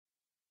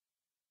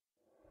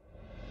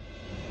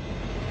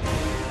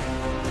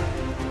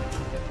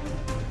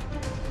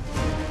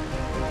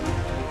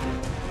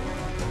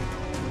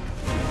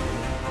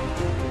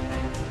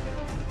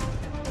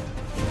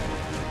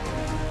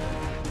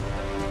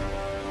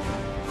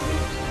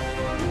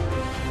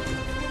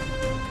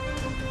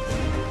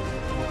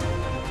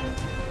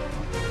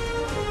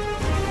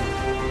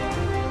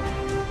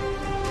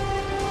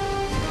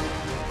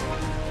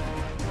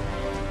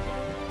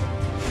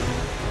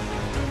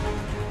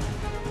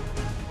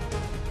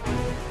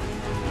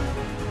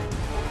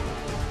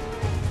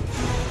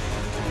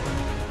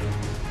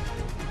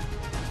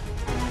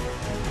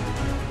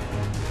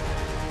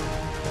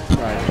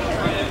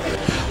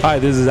Hi,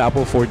 this is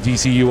Apple for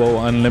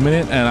DCUO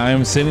Unlimited, and I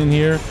am sitting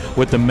here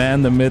with the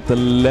man, the myth, the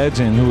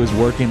legend who is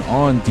working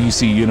on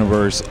DC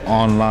Universe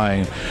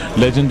Online,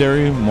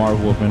 legendary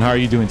Marv Wolfman. How are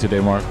you doing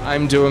today, Marv?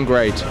 I'm doing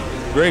great.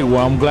 Great.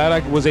 Well, I'm glad I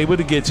was able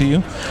to get to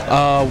you.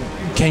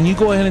 Can you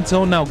go ahead and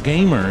tell now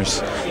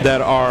gamers that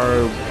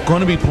are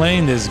going to be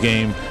playing this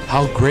game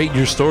how great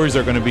your stories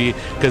are going to be?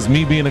 Because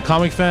me being a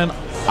comic fan,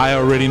 I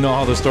already know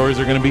how the stories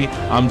are going to be.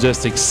 I'm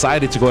just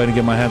excited to go ahead and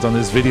get my hands on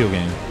this video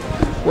game.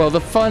 Well,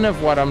 the fun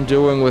of what I'm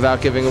doing, without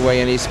giving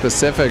away any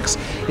specifics,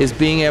 is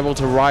being able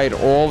to write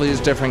all these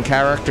different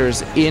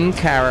characters in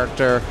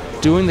character,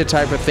 doing the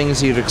type of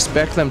things you'd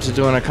expect them to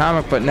do in a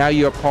comic, but now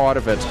you're part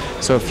of it.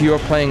 So if you're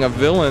playing a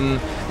villain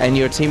and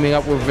you're teaming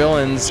up with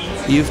villains,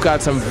 you've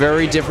got some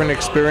very different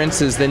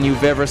experiences than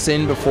you've ever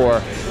seen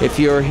before. If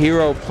you're a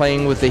hero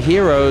playing with the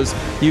heroes,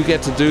 you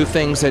get to do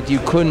things that you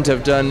couldn't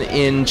have done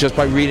in just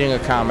by reading a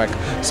comic.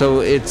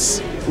 So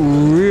it's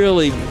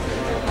really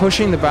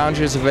pushing the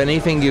boundaries of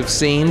anything you've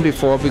seen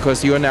before,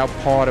 because you're now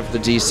part of the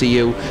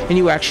DCU and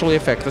you actually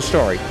affect the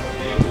story.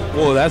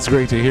 Well, that's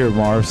great to hear,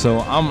 Marv.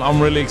 So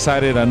I'm really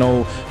excited. I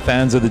know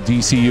fans of the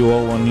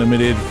DCUO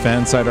Unlimited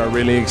fan site are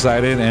really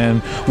excited,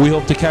 and we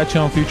hope to catch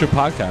you on future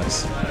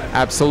podcasts.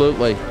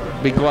 Absolutely.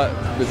 Be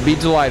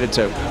delighted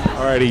to.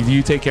 Alrighty,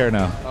 you take care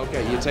now.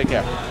 Okay, you take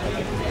care.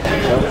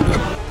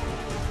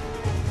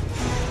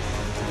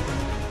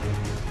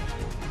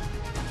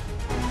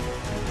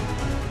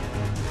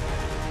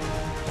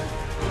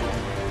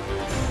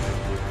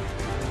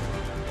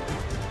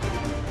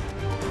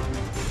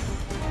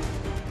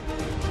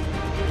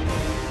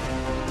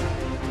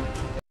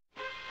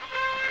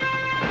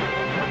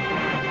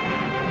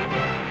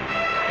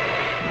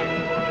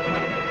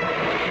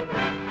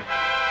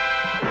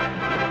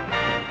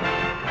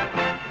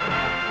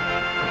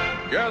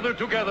 Gathered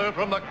together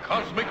from the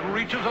cosmic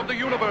reaches of the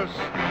universe,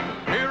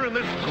 here in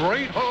this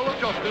great hall of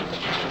justice,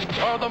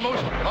 are the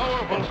most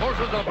powerful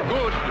forces of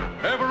good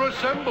ever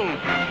assembled.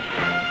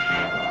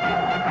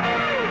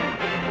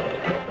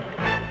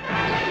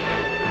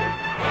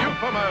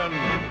 Superman,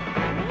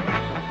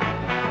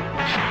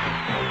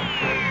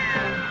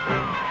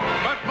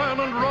 Batman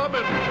and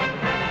Robin,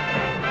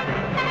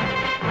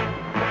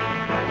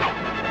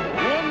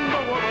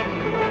 Wonder Woman,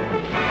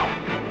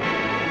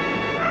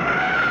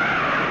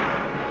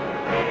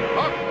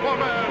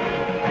 Aquaman,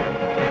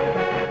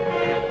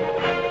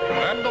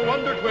 and the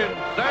Wonder Twins,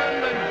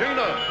 Sam and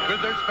Gina,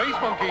 with their space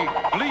monkey,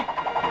 Bleak.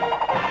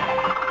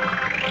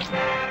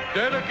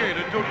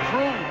 Dedicated to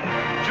truth,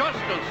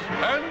 justice,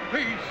 and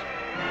peace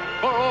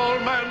for all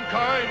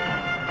mankind.